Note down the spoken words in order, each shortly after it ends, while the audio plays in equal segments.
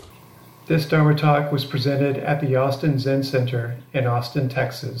This Dharma talk was presented at the Austin Zen Center in Austin,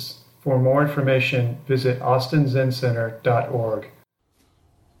 Texas. For more information, visit austinzencenter.org.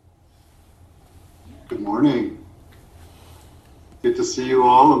 Good morning. Good to see you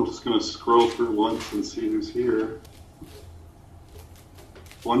all. I'm just going to scroll through once and see who's here.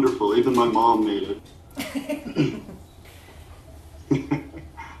 Wonderful. Even my mom made it.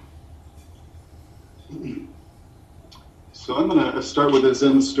 So I'm going to start with a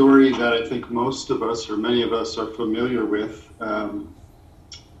Zen story that I think most of us, or many of us, are familiar with, and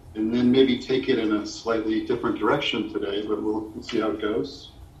then maybe take it in a slightly different direction today, but we'll see how it goes.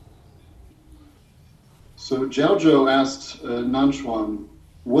 So Jiaozhou asked Nanchuan,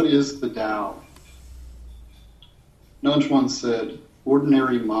 "What is the Tao?" Nanchuan said,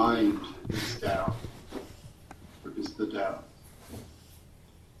 "Ordinary mind is Tao, or is the Tao."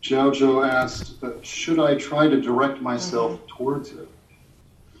 Jiaozhou asked, "Should I try to direct myself towards it?"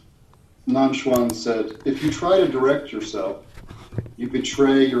 Nanchuan said, "If you try to direct yourself, you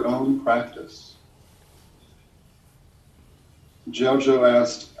betray your own practice." Jiaozhou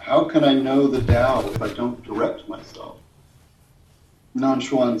asked, "How can I know the Tao if I don't direct myself?"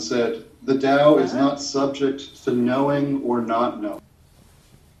 Nanchuan said, "The Tao is not subject to knowing or not knowing.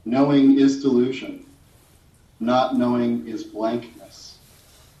 Knowing is delusion. Not knowing is blankness.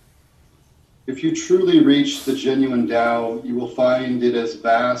 If you truly reach the genuine Tao, you will find it as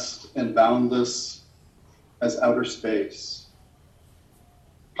vast and boundless as outer space.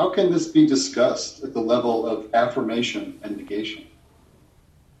 How can this be discussed at the level of affirmation and negation?"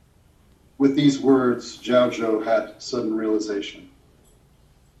 With these words, Jiaozhou had sudden realization.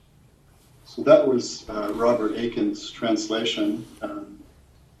 So that was Robert Aiken's translation.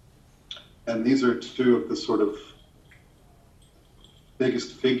 And these are two of the sort of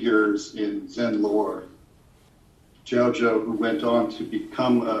biggest figures in Zen lore. Jiaozhou, who went on to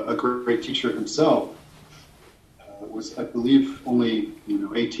become a great teacher himself, was, I believe, only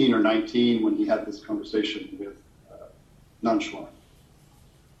 18 or 19 when he had this conversation with Nanchuan.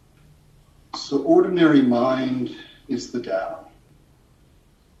 So ordinary mind is the Tao.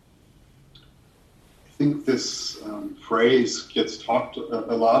 I think this phrase gets talked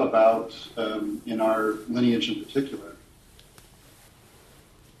a lot about in our lineage in particular.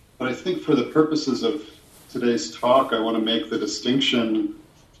 But I think for the purposes of today's talk, I want to make the distinction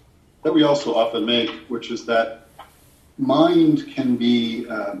that we also often make, which is that mind can be,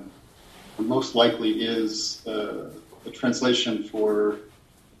 most likely is a translation for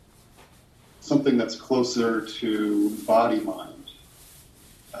something that's closer to body-mind,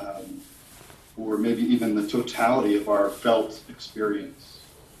 or maybe even the totality of our felt experience.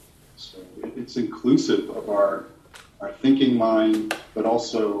 So it's inclusive of our thinking mind, but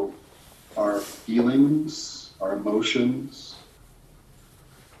also our feelings, our emotions.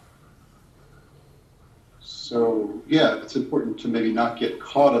 So yeah, it's important to maybe not get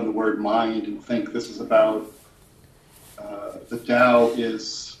caught on the word mind and think this is about the Tao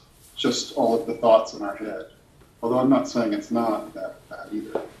is just all of the thoughts in our head. Although I'm not saying it's not that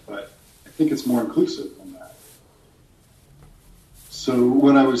either, but I think it's more inclusive than that. So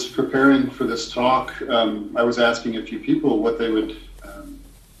when I was preparing for this talk, I was asking a few people what they would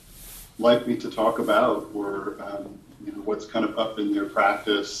like me to talk about, or what's kind of up in their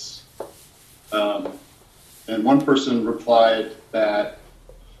practice. And one person replied that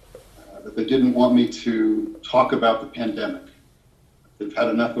they didn't want me to talk about the pandemic. They've had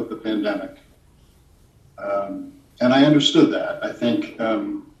enough of the pandemic. And I understood that. I think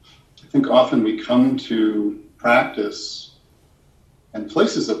often we come to practice and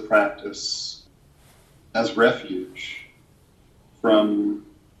places of practice as refuge from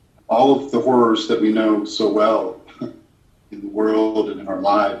all of the horrors that we know so well in the world and in our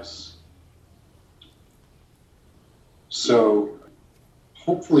lives. So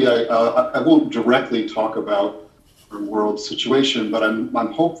hopefully I won't directly talk about our world situation, but I'm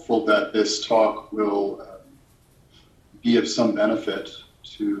hopeful that this talk will be of some benefit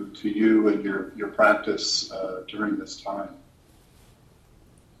to you and your practice during this time.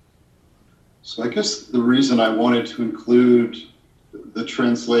 So I guess the reason I wanted to include the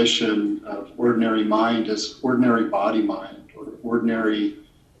translation of ordinary mind as ordinary body mind, or ordinary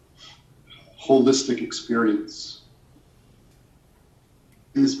holistic experience,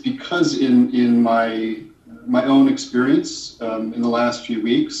 is because in my own experience in the last few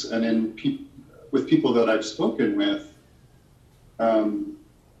weeks, and with people that I've spoken with,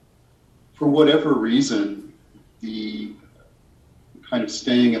 for whatever reason, the kind of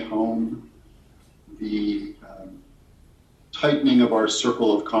staying at home, the tightening of our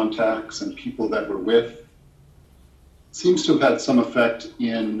circle of contacts and people that we're with, seems to have had some effect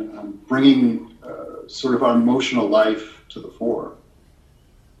in bringing sort of our emotional life to the fore.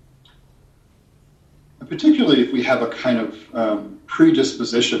 And particularly if we have a kind of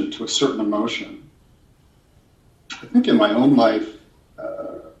predisposition to a certain emotion. I think in my own life,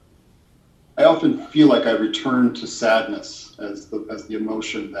 I often feel like I return to sadness as the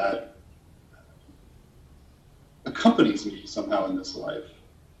emotion that accompanies me somehow in this life.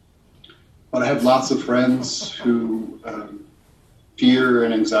 But I have lots of friends who fear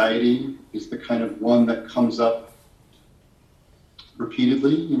and anxiety is the kind of one that comes up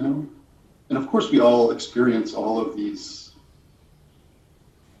repeatedly, you know. And of course we all experience all of these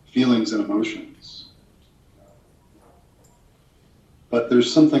feelings and emotions. But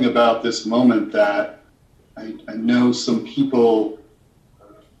there's something about this moment that I know some people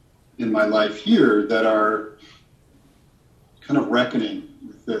in my life here that are kind of reckoning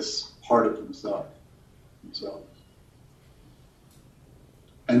with this part of themselves.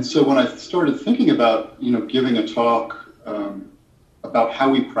 And so when I started thinking about, you know, giving a talk about how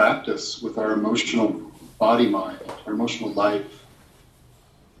we practice with our emotional body-mind, our emotional life,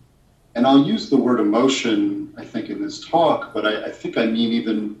 and I'll use the word emotion, I think, in this talk, but I think I mean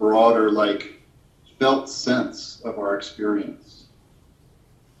even broader, like felt sense of our experience.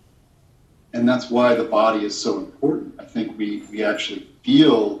 And that's why the body is so important. I think we actually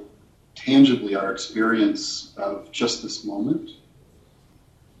feel tangibly our experience of just this moment,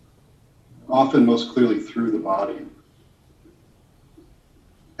 often most clearly through the body.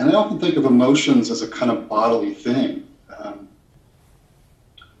 And I often think of emotions as a kind of bodily thing,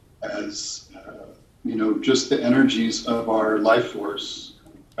 as you know, just the energies of our life force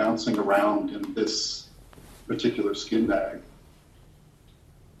bouncing around in this particular skin bag.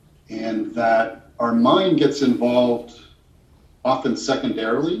 And that our mind gets involved often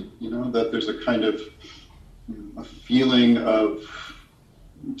secondarily, you know, that there's a kind of a feeling of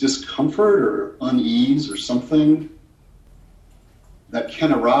discomfort or unease or something that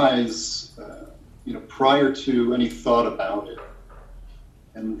can arise, you know, prior to any thought about it.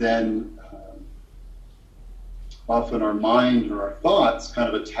 And then often our mind or our thoughts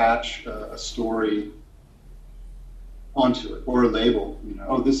kind of attach a story onto it, or a label, you know,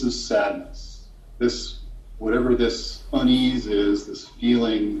 oh, this is sadness. This, whatever this unease is, this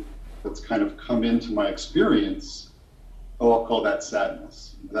feeling that's kind of come into my experience, oh, I'll call that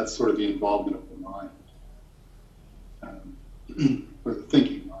sadness. That's sort of the involvement of the mind, or the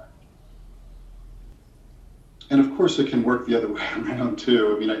thinking mind. And of course it can work the other way around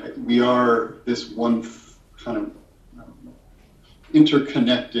too. I mean, we are this one kind of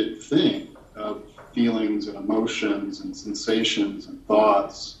interconnected thing of feelings and emotions and sensations and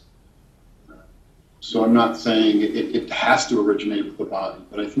thoughts. So I'm not saying it has to originate with the body,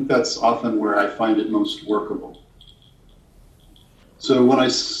 but I think that's often where I find it most workable. So when I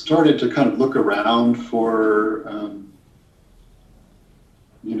started to kind of look around for,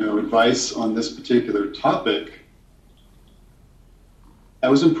 you know, advice on this particular topic, I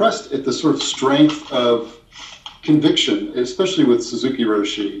was impressed at the sort of strength of conviction, especially with Suzuki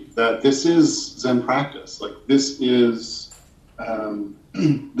Roshi, that this is Zen practice. Like this is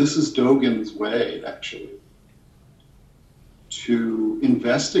Dogen's way, actually, to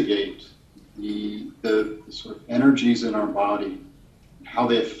investigate the sort of energies in our body, how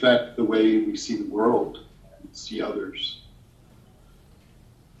they affect the way we see the world and see others.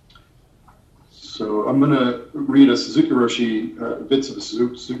 So I'm going to read a Suzuki Roshi, bits of a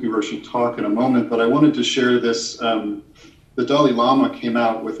Suzuki Roshi talk in a moment, but I wanted to share this. The Dalai Lama came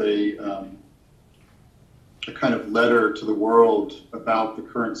out with a kind of letter to the world about the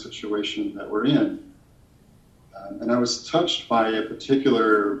current situation that we're in. And I was touched by a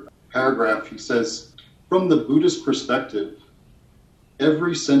particular paragraph. He says, from the Buddhist perspective,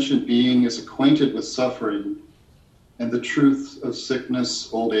 every sentient being is acquainted with suffering and the truth of sickness,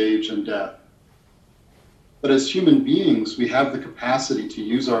 old age, and death. But as human beings, we have the capacity to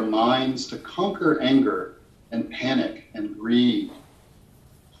use our minds to conquer anger and panic and greed.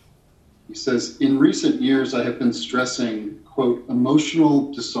 He says, in recent years, I have been stressing, quote,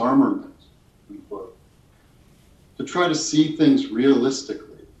 emotional disarmament, unquote, to try to see things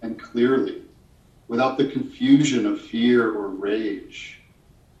realistically and clearly without the confusion of fear or rage.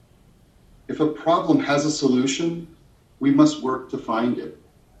 If a problem has a solution, we must work to find it.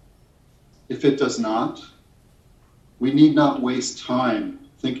 If it does not, we need not waste time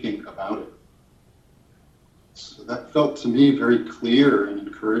thinking about it. So that felt to me very clear and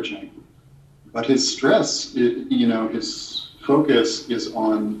encouraging. But his stress, you know, his focus is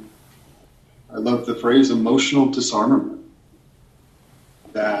on, I love the phrase, emotional disarmament.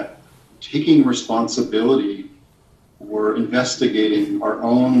 That taking responsibility or investigating our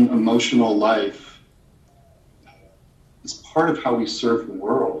own emotional life is part of how we serve the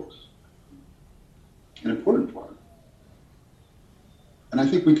world, an important part. And I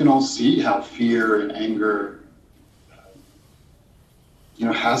think we can all see how fear and anger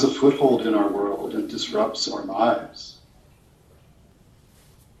has a foothold in our world and disrupts our lives.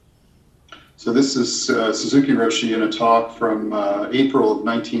 So this is Suzuki Roshi in a talk from April of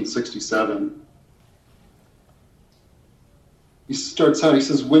 1967. He starts out, he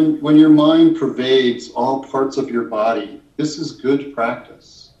says, when your mind pervades all parts of your body, this is good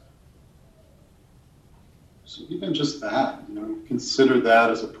practice. So even just that, consider that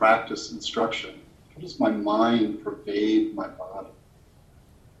as a practice instruction. How does my mind pervade my body?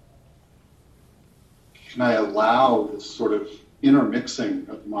 Can I allow this sort of intermixing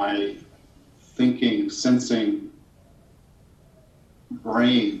of my thinking, sensing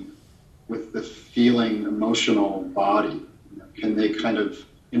brain with the feeling, emotional body? Can they kind of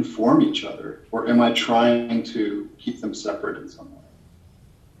inform each other? Or am I trying to keep them separate in some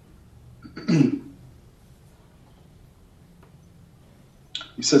way?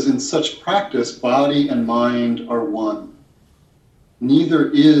 He says, in such practice, body and mind are one. Neither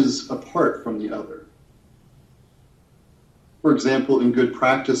is apart from the other. For example, in good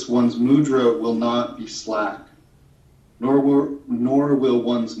practice, one's mudra will not be slack, nor will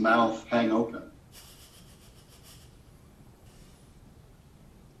one's mouth hang open.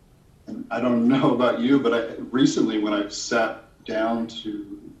 And I don't know about you, but recently when I've sat down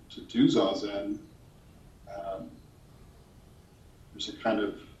to do Zazen, there's a kind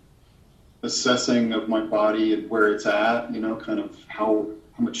of assessing of my body and where it's at, kind of how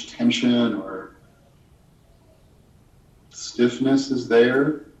much tension or stiffness is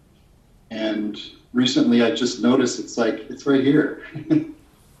there. And recently I just noticed it's right here in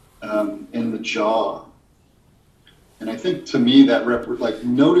the jaw. And I think to me that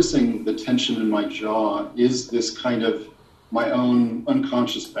noticing the tension in my jaw is this kind of my own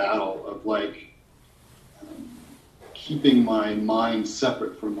unconscious battle of keeping my mind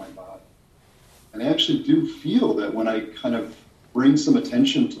separate from my body. And I actually do feel that when I kind of bring some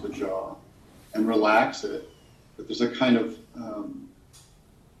attention to the jaw and relax it, that there's a kind of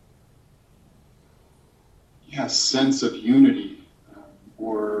sense of unity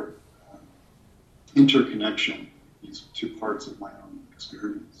or interconnection, these two parts of my own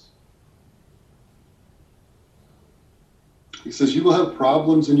experience. He says, you will have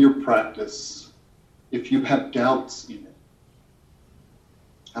problems in your practice if you have doubts in it.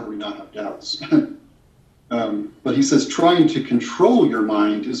 How do we not have doubts? But he says, trying to control your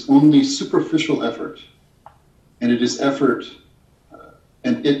mind is only superficial effort. And it is effort,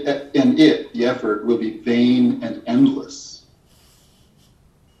 the effort, will be vain and endless.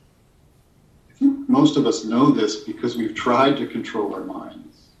 I think most of us know this because we've tried to control our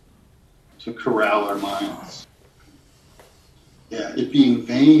minds, to corral our minds. Yeah, it being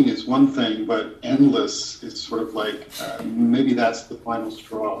vain is one thing, but endless is sort of maybe that's the final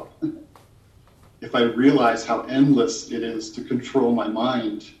straw. If I realize how endless it is to control my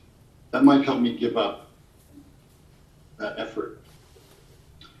mind, that might help me give up that effort.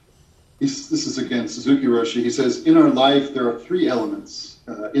 This is again Suzuki Roshi. He says, in our life there are three elements,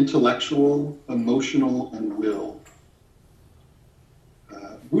 intellectual, emotional, and will.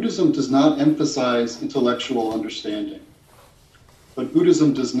 Buddhism does not emphasize intellectual understanding, but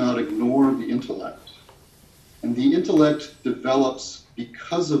Buddhism does not ignore the intellect. And the intellect develops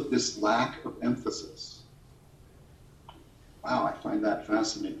because of this lack of emphasis. Wow, I find that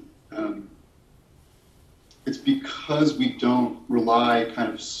fascinating. It's because we don't rely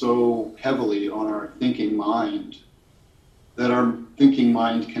kind of so heavily on our thinking mind that our thinking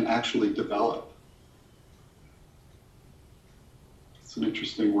mind can actually develop. It's an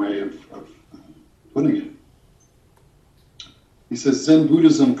interesting way of putting it. He says, Zen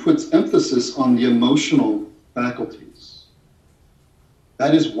Buddhism puts emphasis on the emotional faculties.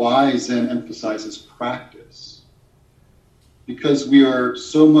 That is why Zen emphasizes practice. Because we are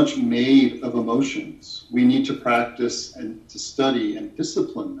so much made of emotions, we need to practice and to study and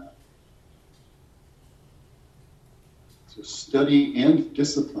discipline them. So study and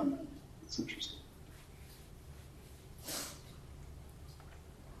discipline them. It's interesting.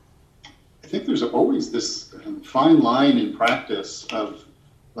 I think there's always this fine line in practice of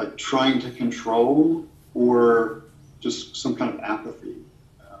trying to control or just some kind of apathy.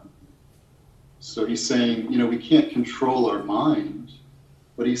 So he's saying, we can't control our mind,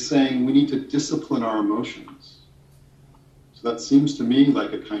 but he's saying we need to discipline our emotions. So that seems to me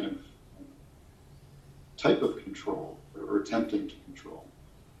like a kind of type of control or attempting to control.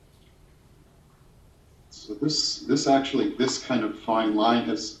 It's So this kind of fine line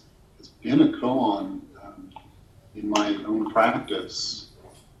has been a koan in my own practice.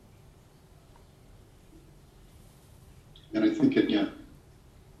 And I think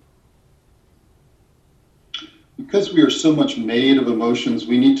because we are so much made of emotions,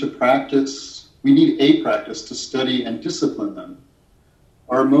 we need a practice to study and discipline them.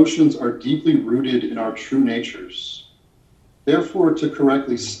 Our emotions are deeply rooted in our true natures. Therefore, to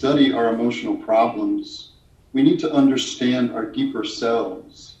correctly study our emotional problems, we need to understand our deeper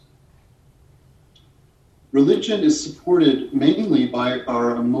selves. Religion is supported mainly by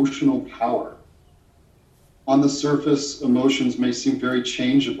our emotional power. On the surface, emotions may seem very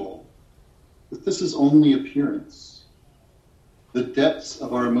changeable, but this is only appearance. The depths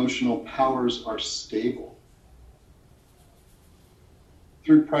of our emotional powers are stable.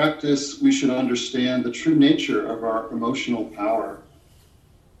 Through practice, we should understand the true nature of our emotional power.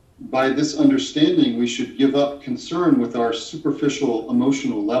 By this understanding, we should give up concern with our superficial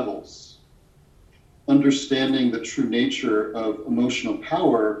emotional levels. Understanding the true nature of emotional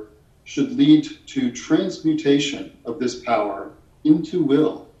power should lead to transmutation of this power into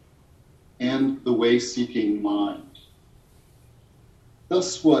will and the way-seeking mind.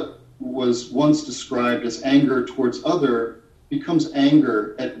 Thus, what was once described as anger towards other becomes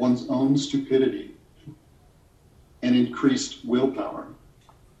anger at one's own stupidity and increased willpower.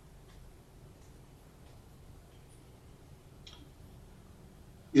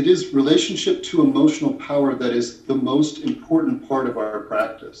 It is relationship to emotional power that is the most important part of our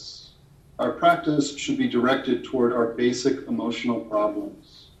practice. Our practice should be directed toward our basic emotional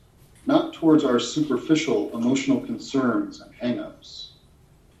problems, not towards our superficial emotional concerns and hang-ups.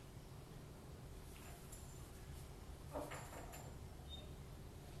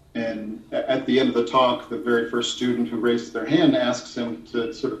 And at the end of the talk, the very first student who raised their hand asks him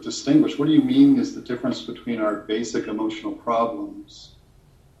to sort of distinguish, what do you mean is the difference between our basic emotional problems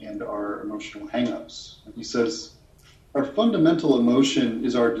and our emotional hang-ups? And he says, our fundamental emotion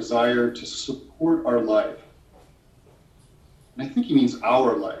is our desire to support our life. And I think he means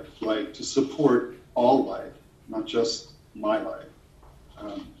our life, like to support all life, not just my life.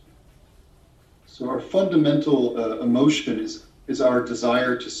 So our fundamental emotion is our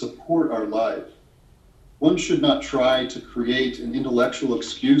desire to support our life. One should not try to create an intellectual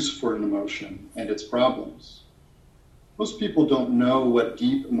excuse for an emotion and its problems. Most people don't know what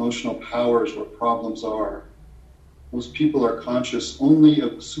deep emotional powers or problems are. Most people are conscious only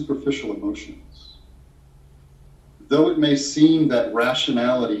of superficial emotions. Though it may seem that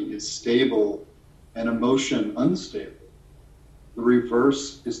rationality is stable and emotion unstable, the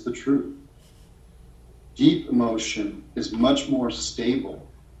reverse is the truth. Deep emotion is much more stable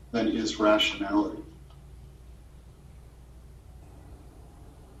than is rationality.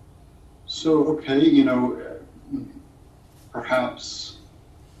 So, okay, perhaps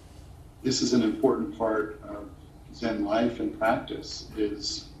this is an important part of Zen life and practice,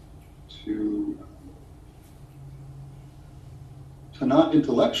 is to not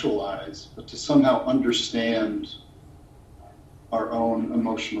intellectualize, but to somehow understand our own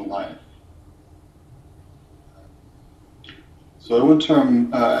emotional life. So one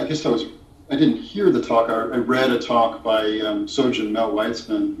term, I didn't hear the talk. I read a talk by Sojun Mel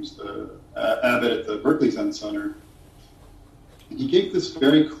Weitzman, who's the abbot at the Berkeley Zen Center. And he gave this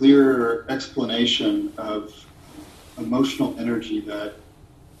very clear explanation of emotional energy that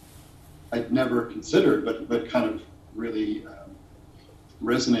I'd never considered, but kind of really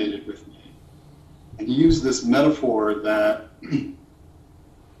resonated with me. And he used this metaphor that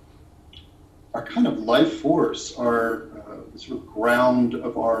our kind of life force, our sort of ground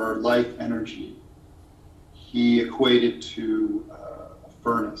of our life energy, he equated to a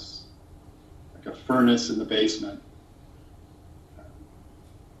furnace, like a furnace in the basement.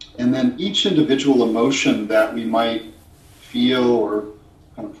 And then each individual emotion that we might feel or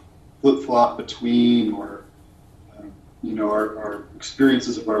kind of flip-flop between, or our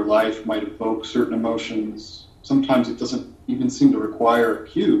experiences of our life might evoke certain emotions. Sometimes it doesn't even seem to require a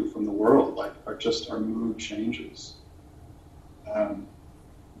cue from the world, like our mood changes.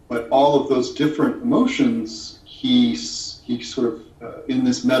 But all of those different emotions, he sort of, in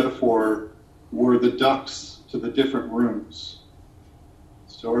this metaphor, were the ducts to the different rooms.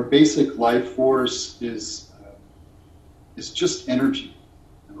 So our basic life force is just energy.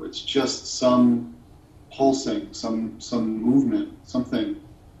 It's just some pulsing, some movement, something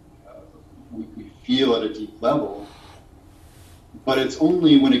we feel at a deep level. But it's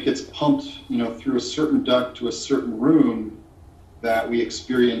only when it gets pumped, through a certain duct to a certain room that we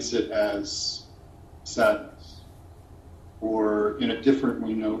experience it as sadness. Or in a different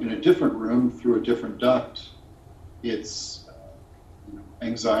room through a different duct, it's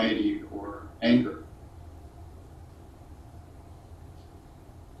anxiety or anger.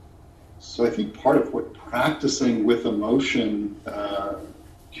 So I think part of what practicing with emotion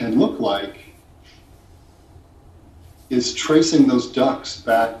can look like is tracing those ducts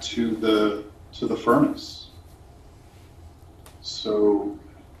back to the furnace. So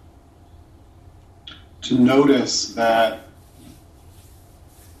to notice that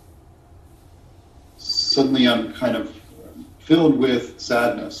suddenly I'm kind of filled with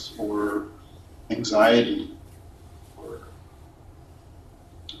sadness or anxiety or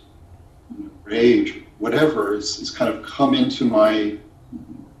rage, whatever is kind of come into my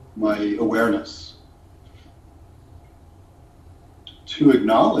awareness. To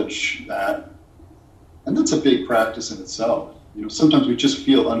acknowledge that, and that's a big practice in itself. Sometimes we just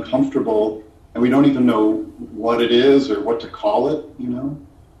feel uncomfortable and we don't even know what it is or what to call it,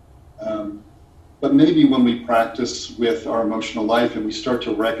 But maybe when we practice with our emotional life and we start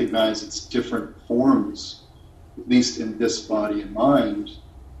to recognize its different forms, at least in this body and mind,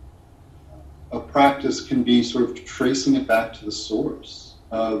 a practice can be sort of tracing it back to the source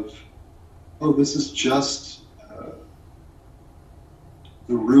of, oh, this is just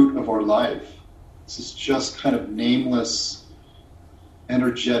the root of our life. This is just kind of nameless,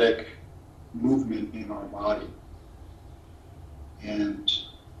 energetic movement in our body. And,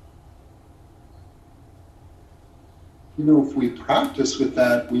 if we practice with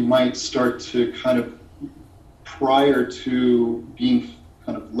that, we might start to kind of, prior to being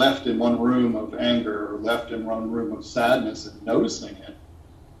kind of left in one room of anger or left in one room of sadness and noticing it,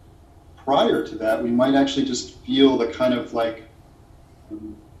 prior to that, we might actually just feel the kind of like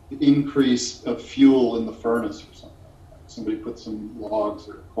increase of fuel in the furnace or something. Like somebody put some logs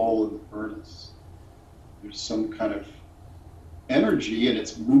or coal in the furnace. There's some kind of energy and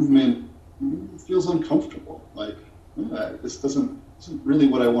its movement feels uncomfortable. Like, this isn't really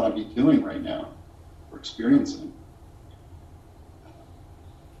what I want to be doing right now or experiencing.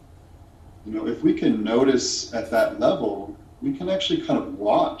 If we can notice at that level, we can actually kind of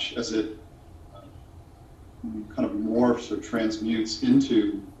watch as it kind of morphs or transmutes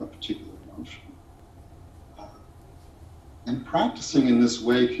into a particular emotion. And practicing in this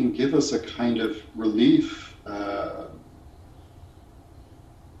way can give us a kind of relief,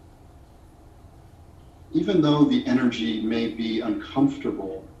 even though the energy may be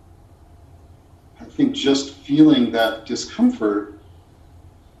uncomfortable. I think just feeling that discomfort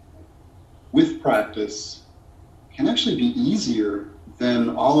with practice can actually be easier than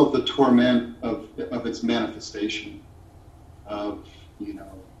all of the torment of its manifestation, of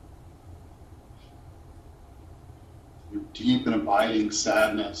deep and abiding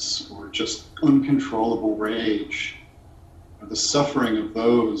sadness or just uncontrollable rage. The suffering of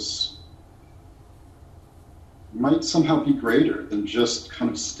those might somehow be greater than just kind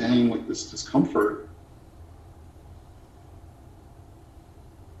of staying with this discomfort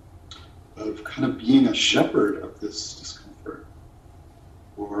of kind of being a shepherd of this discomfort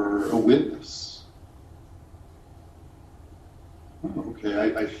or a witness. Oh,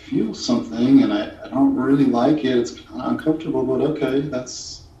 okay, I feel something and I don't really like it. It's kind of uncomfortable, but okay,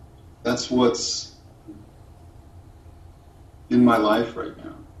 that's what's in my life right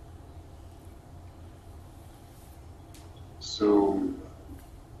now. So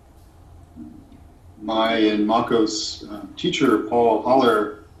my and Mako's teacher, Paul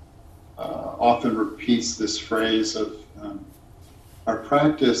Haller, often repeats this phrase of our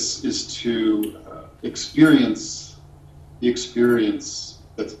practice is to experience the experience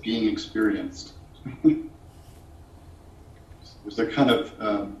that's being experienced. There's a kind of,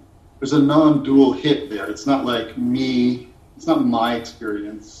 there's a non-dual hit there. It's not like me, it's not my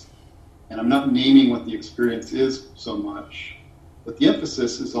experience, and I'm not naming what the experience is so much, but the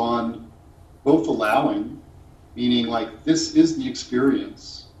emphasis is on both allowing, meaning like this is the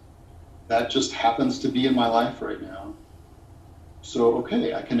experience that just happens to be in my life right now. So,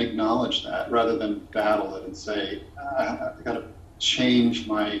 okay, I can acknowledge that rather than battle it and say, I got to change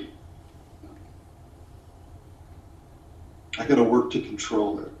I got to work to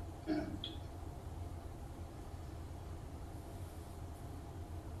control it. And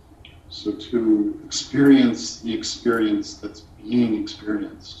so to experience the experience that's being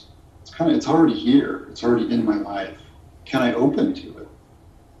experienced, it's already here. It's already in my life. Can I open to it?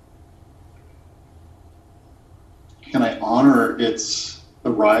 Can I honor its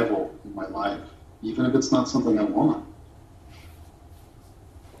arrival in my life, even if it's not something I want?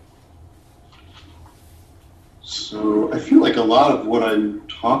 So I feel like a lot of what I'm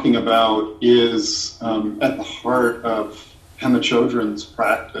talking about is at the heart of Pema Chodron's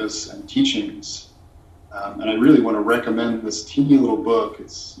practice and teachings. And I really want to recommend this teeny little book.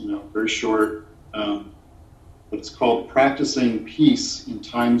 It's very short, but it's called Practicing Peace in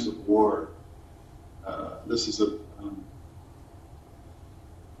Times of War. This is a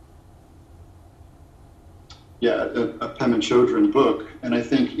Pema Chodron book, and I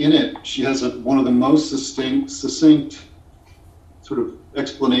think in it she has one of the most succinct sort of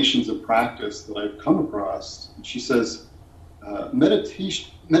explanations of practice that I've come across. And she says, meditation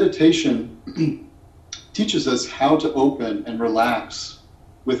teaches us how to open and relax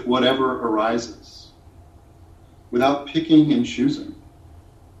with whatever arises, without picking and choosing.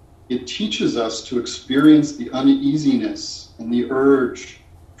 It teaches us to experience the uneasiness and the urge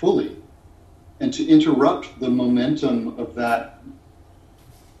fully, and to interrupt the momentum of that,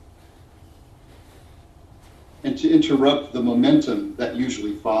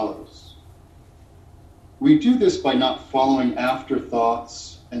 usually follows. We do this by not following after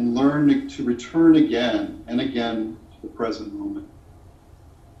thoughts and learn to return again and again to the present moment.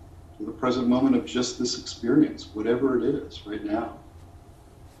 To the present moment of just this experience, whatever it is right now.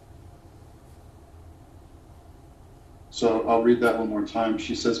 So I'll read that one more time.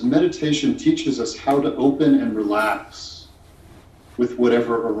 She says, meditation teaches us how to open and relax with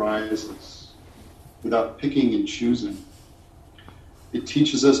whatever arises, without picking and choosing. It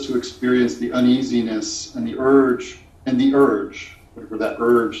teaches us to experience the uneasiness and the urge, whatever that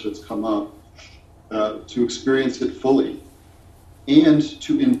urge that's come up, to experience it fully, and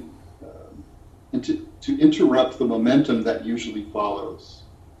to interrupt the momentum that usually follows.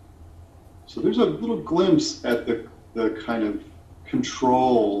 So there's a little glimpse at the kind of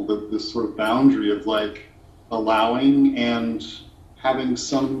control, this sort of boundary of like allowing and having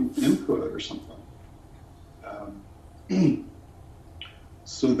some input or something.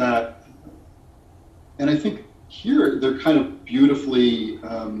 So that, and I think here they're kind of beautifully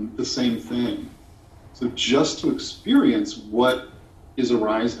the same thing. So just to experience what is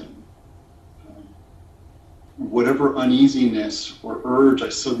arising, whatever uneasiness or urge I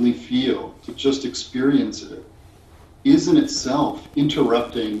suddenly feel, to just experience it, is in itself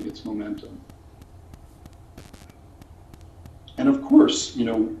interrupting its momentum. And of course,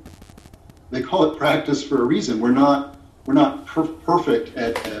 they call it practice for a reason. We're not perfect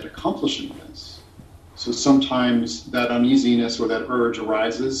at accomplishing this. So sometimes that uneasiness or that urge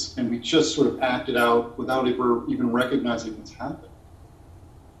arises, and we just sort of act it out without ever even recognizing what's happened.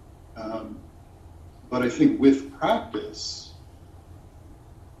 But I think with practice,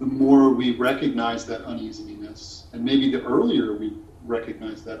 the more we recognize that uneasiness, and maybe the earlier we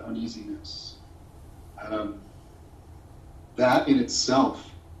recognize that uneasiness, that in itself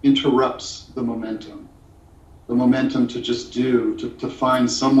interrupts the momentum to just to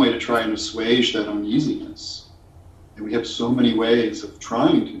find some way to try and assuage that uneasiness. And we have so many ways of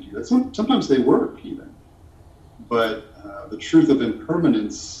trying to do that. Sometimes they work even. But the truth of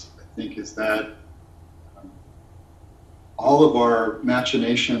impermanence, I think, is that all of our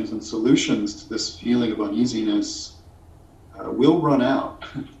machinations and solutions to this feeling of uneasiness will run out.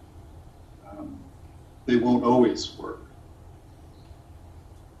 They won't always work.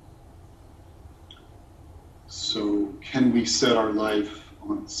 So can we set our life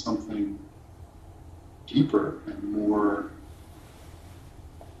on something deeper and more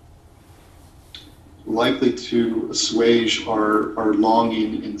likely to assuage our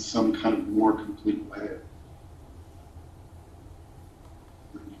longing in some kind of more complete way?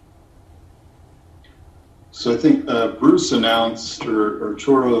 So I think Bruce announced, or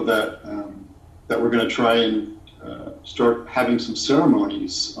Choro, that we're going to try and start having some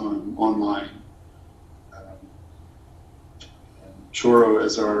ceremonies online. Choro,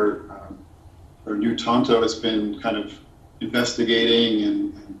 as our new Tanto, has been kind of investigating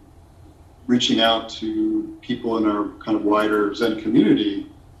and reaching out to people in our kind of wider Zen community,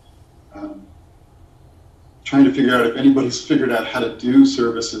 trying to figure out if anybody's figured out how to do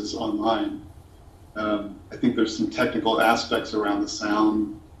services online. I think there's some technical aspects around the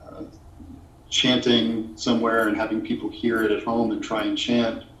sound, chanting somewhere and having people hear it at home and try and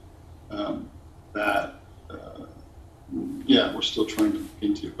chant, we're still trying to look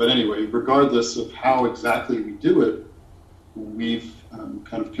into. But anyway, regardless of how exactly we do it, we've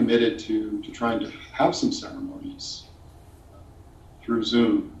kind of committed to trying to have some ceremonies through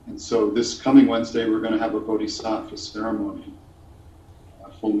Zoom. And so this coming Wednesday, we're going to have a Bodhisattva ceremony,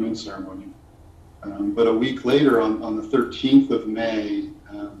 a full moon ceremony. But a week later, on the 13th of May,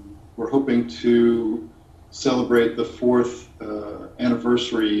 we're hoping to celebrate the 4th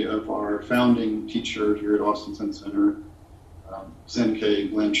anniversary of our founding teacher here at Austin Zen Center, Zenke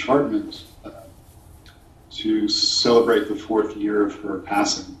Blanche Hartman, to celebrate the 4th year of her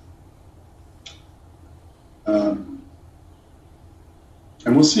passing. And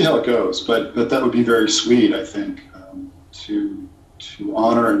we'll see how it goes, but that would be very sweet, I think, to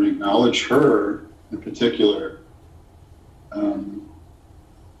honor and acknowledge her in particular.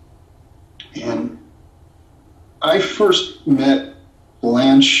 And I first met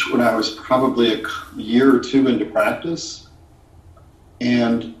Blanche when I was probably a year or two into practice,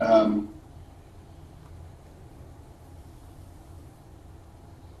 and I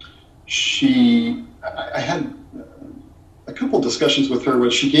had a couple discussions with her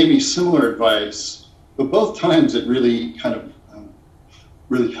where she gave me similar advice, but both times it really kind of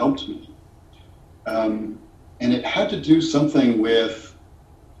really helped me. And it had to do something with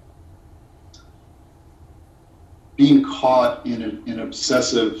being caught in an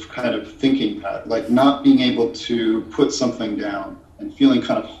obsessive kind of thinking pattern, like not being able to put something down and feeling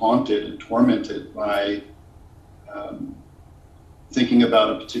kind of haunted and tormented by thinking about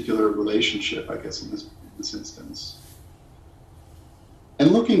a particular relationship, I guess, in this instance.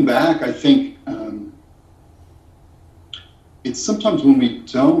 And looking back, I think it's sometimes when we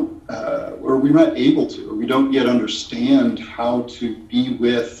don't, or we're not able to, or we don't yet understand how to be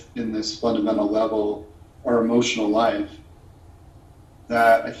with, in this fundamental level, our emotional life,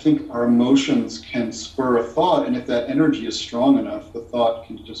 that I think our emotions can spur a thought, and if that energy is strong enough, the thought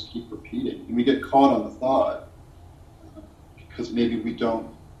can just keep repeating. And we get caught on the thought because maybe we don't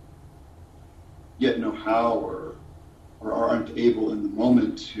yet know how, or aren't able in the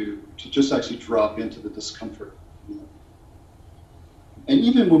moment to just actually drop into the discomfort. You know? And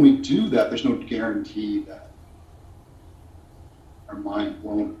even when we do that, there's no guarantee that our mind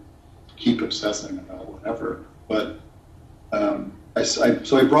won't keep obsessing about whatever. But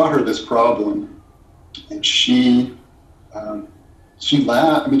so I brought her this problem, and she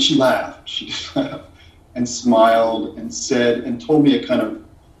laughed. I mean, she laughed. She just laughed and smiled and said and told me a kind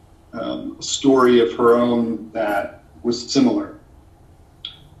of a story of her own that was similar.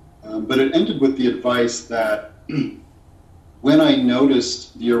 But it ended with the advice that when I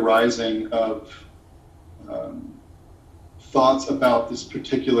noticed the arising of thoughts about this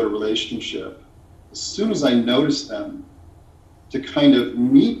particular relationship, as soon as I noticed them, to kind of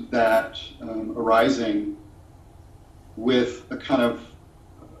meet that arising with a kind of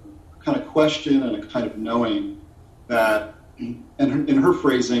question and a kind of knowing that, and in her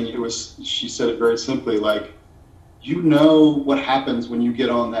phrasing, she said it very simply, like, you know what happens when you get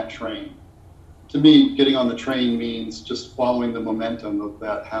on that train. To me, getting on the train means just following the momentum of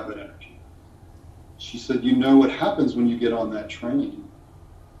that habit energy. She said, you know what happens when you get on that train.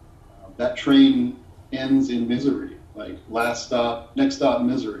 That train ends in misery, like last stop, next stop,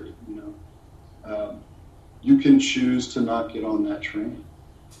 misery. You know, you can choose to not get on that train.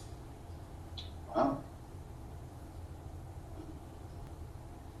 Wow.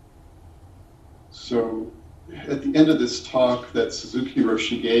 So at the end of this talk that Suzuki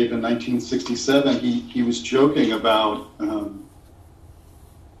Roshi gave in 1967, he was joking about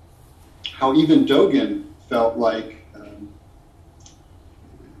how even Dogen felt like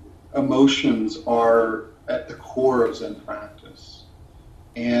emotions are at the core of Zen practice.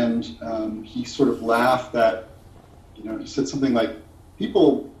 And he sort of laughed that, he said something like,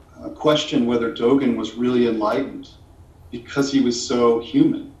 people question whether Dogen was really enlightened because he was so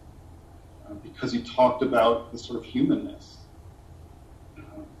human, because he talked about the sort of humanness.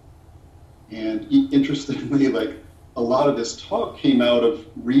 And interestingly, like, a lot of this talk came out of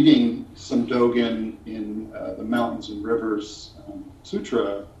reading some Dogen in the Mountains and Rivers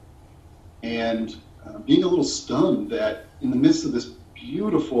Sutra, and being a little stunned that in the midst of this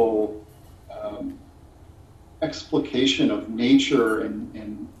beautiful explication of nature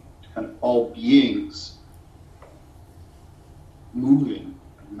and kind of all beings moving,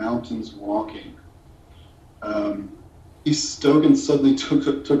 mountains walking, Dogen suddenly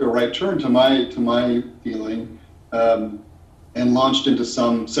took a right turn, to my feeling, and launched into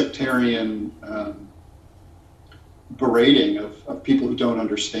some sectarian berating of people who don't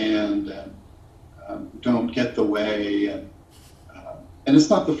understand and don't get the way, and it's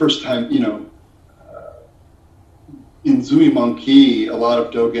not the first time. In Zui Monkey, a lot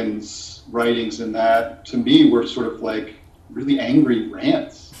of Dogen's writings in that, to me, were sort of like really angry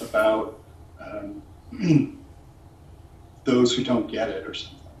rants about those who don't get it or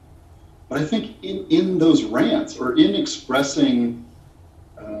something. But I think in those rants, or in expressing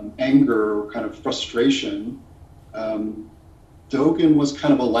anger or kind of frustration, Dogen was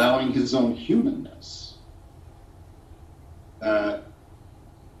kind of allowing his own humanness.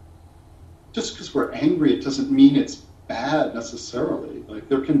 Just because we're angry, it doesn't mean it's bad necessarily. Like,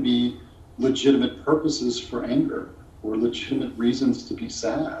 there can be legitimate purposes for anger or legitimate reasons to be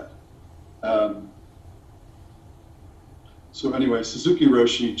sad. So anyway, Suzuki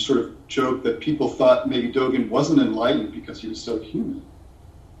Roshi sort of joked that people thought maybe Dogen wasn't enlightened because he was so human.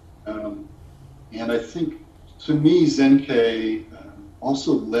 And I think, to me, Zenkai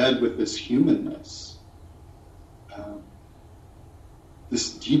also led with this humanness,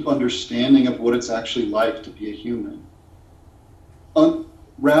 this deep understanding of what it's actually like to be a human.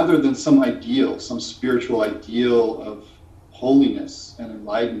 Rather than some ideal, some spiritual ideal of holiness and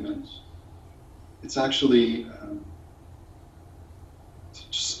enlightenment, it's actually to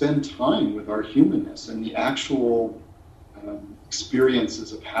spend time with our humanness and the actual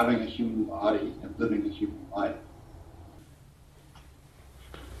experiences of having a human body and living a human life.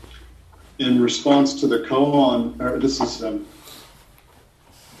 In response to the koan, this is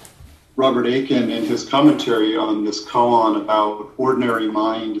Robert Aiken in his commentary on this koan about ordinary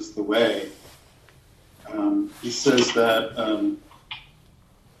mind is the way. He says that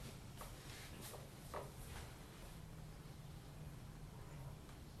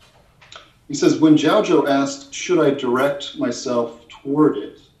he says, when Jiaozhou asked, should I direct myself toward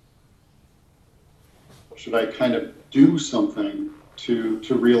it? Should I kind of do something to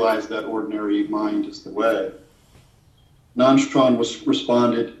realize that ordinary mind is the way? Nanshuan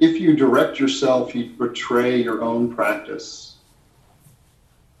responded, if you direct yourself, you betray your own practice.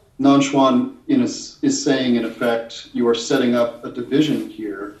 Nanshuan is saying, in effect, you are setting up a division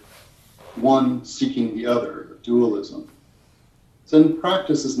here, one seeking the other, dualism. Zen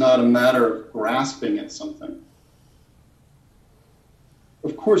practice is not a matter of grasping at something.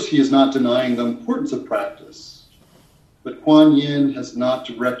 Of course, he is not denying the importance of practice, but Kuan Yin has not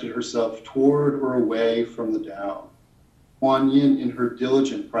directed herself toward or away from the Tao. Kuan Yin, in her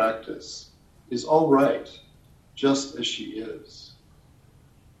diligent practice, is all right, just as she is.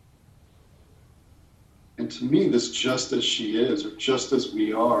 And to me, this just as she is, or just as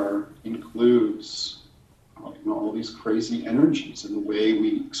we are, includes all these crazy energies and the way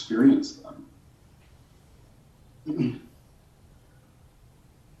we experience them.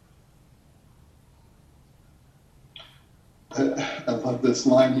 I love this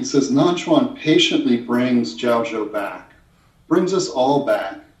line. He says, Nanshuan patiently brings Jiaozhou back, brings us all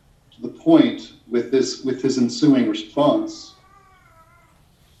back to the point with his ensuing response.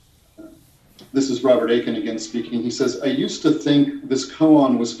 This is Robert Aiken again speaking. He says, I used to think this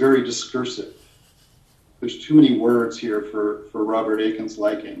koan was very discursive. There's too many words here for Robert Aiken's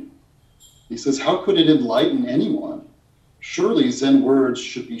liking. He says, how could it enlighten anyone? Surely Zen words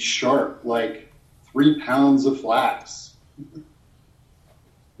should be sharp, like 3 pounds of flax.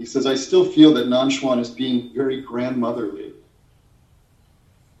 He says, I still feel that Nanshuan is being very grandmotherly.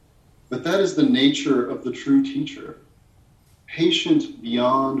 But that is the nature of the true teacher, patient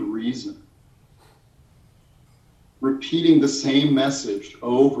beyond reason, repeating the same message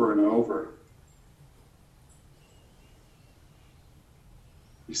over and over.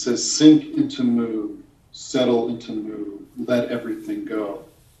 He says, sink into mood, settle into mood, let everything go.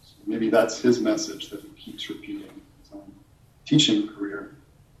 So maybe that's his message that he keeps repeating in his own teaching career.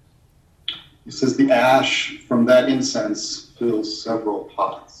 He says, the ash from that incense fills several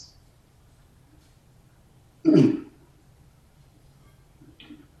pots.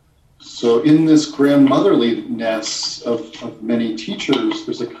 So in this grandmotherliness of many teachers,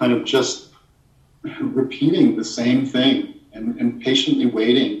 there's a kind of just repeating the same thing and patiently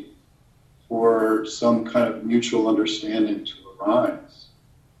waiting for some kind of mutual understanding to arise.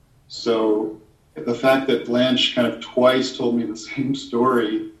 So the fact that Blanche kind of twice told me the same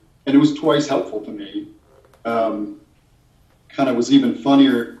story, and it was twice helpful to me, kind of was even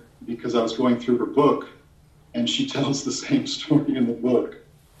funnier because I was going through her book and she tells the same story in the book.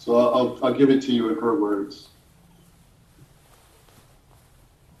 So I'll give it to you in her words.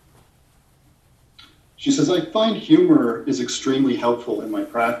 She says, I find humor is extremely helpful in my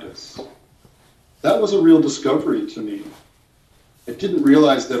practice. That was a real discovery to me. I didn't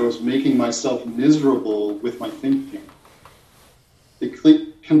realize that I was making myself miserable with my thinking. It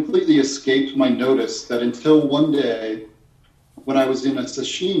completely escaped my notice that until one day, when I was in a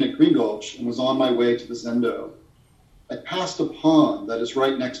sesshin at Green Gulch and was on my way to the Zendo, I passed a pond that is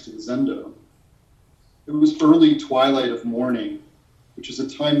right next to the Zendo. It was early twilight of morning, which is a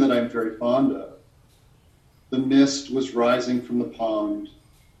time that I'm very fond of. The mist was rising from the pond.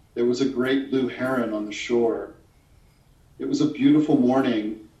 There was a great blue heron on the shore. It was a beautiful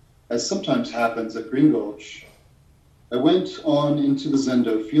morning, as sometimes happens at Green Gulch. I went on into the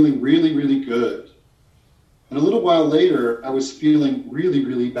Zendo feeling really, really good. And a little while later, I was feeling really,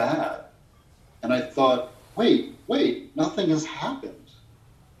 really bad. And I thought, wait, nothing has happened.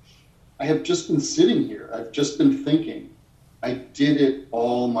 I have just been sitting here. I've just been thinking. I did it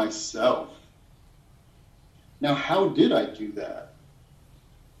all myself. Now, how did I do that?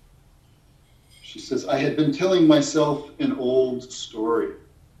 She says, I had been telling myself an old story.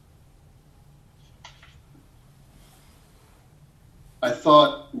 I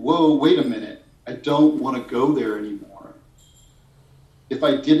thought, whoa, wait a minute. I don't want to go there anymore. If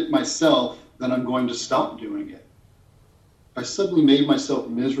I did it myself, then I'm going to stop doing it. If I suddenly made myself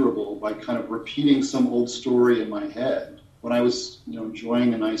miserable by kind of repeating some old story in my head when I was,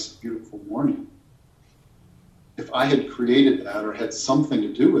 enjoying a nice, beautiful morning, if I had created that or had something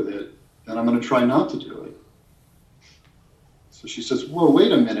to do with it, then I'm going to try not to do it. So she says, whoa,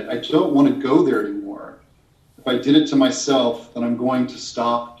 wait a minute. I don't want to go there anymore. If I did it to myself, then I'm going to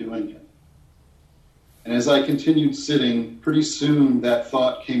stop doing it. And as I continued sitting, pretty soon that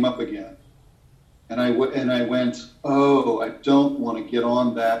thought came up again. And I went, oh, I don't want to get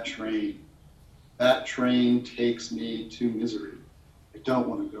on that train. That train takes me to misery. I don't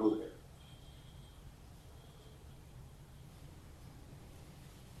want to go there.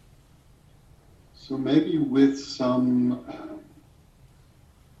 So maybe with some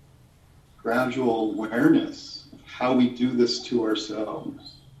gradual awareness of how we do this to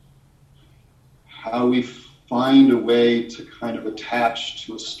ourselves, how we find a way to kind of attach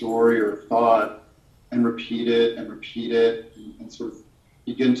to a story or a thought and repeat it and sort of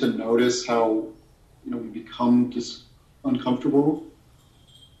begin to notice how we become just uncomfortable.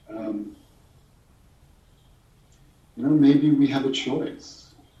 Maybe we have a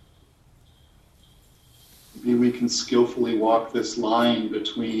choice. Maybe we can skillfully walk this line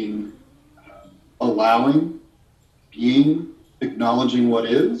between allowing, being, acknowledging what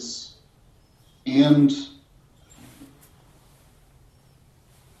is, and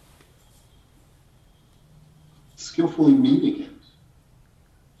skillfully meeting it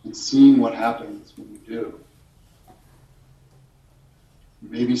and seeing what happens when we do.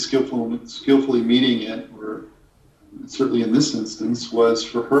 Maybe skillfully meeting it, or certainly in this instance, was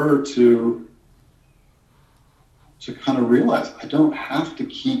for her to kind of realize, I don't have to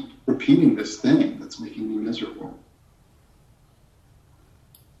keep repeating this thing that's making me miserable.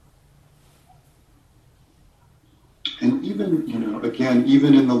 And even, again,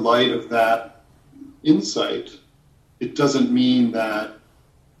 even in the light of that insight, it doesn't mean that,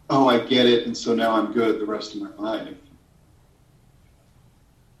 oh, I get it, and so now I'm good the rest of my life.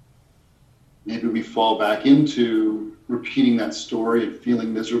 Maybe we fall back into repeating that story and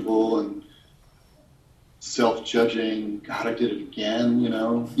feeling miserable and self-judging. God, I did it again,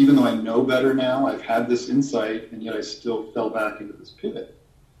 Even though I know better now, I've had this insight, and yet I still fell back into this pit.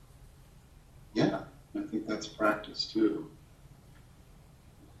 Yeah, I think that's practice too.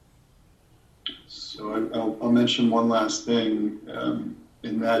 So I'll mention one last thing,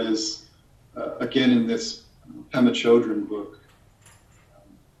 and that is, again, in this Pema Chodron book,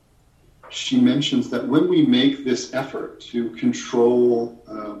 she mentions that when we make this effort to control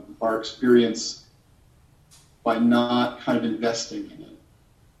our experience by not kind of investing in it,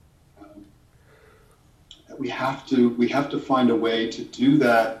 that we have to find a way to do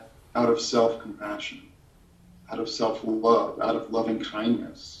that out of self-compassion, out of self-love, out of loving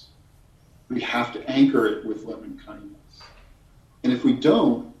kindness. We have to anchor it with loving kindness. And if we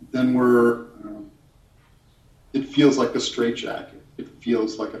don't, then it feels like a straitjacket. It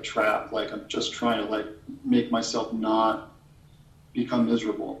feels like a trap, like I'm just trying to make myself not become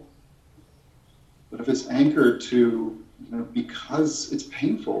miserable. But if it's anchored to, because it's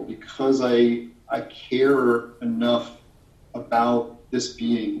painful, because I care enough about this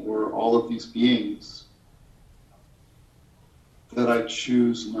being or all of these beings, that I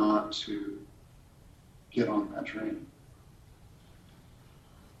choose not to get on that train.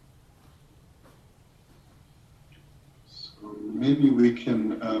 So maybe we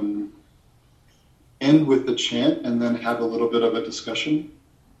can end with the chant and then have a little bit of a discussion.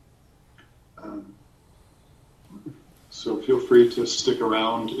 So feel free to stick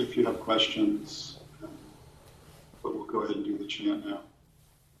around if you have questions, but we'll go ahead and do the chant now.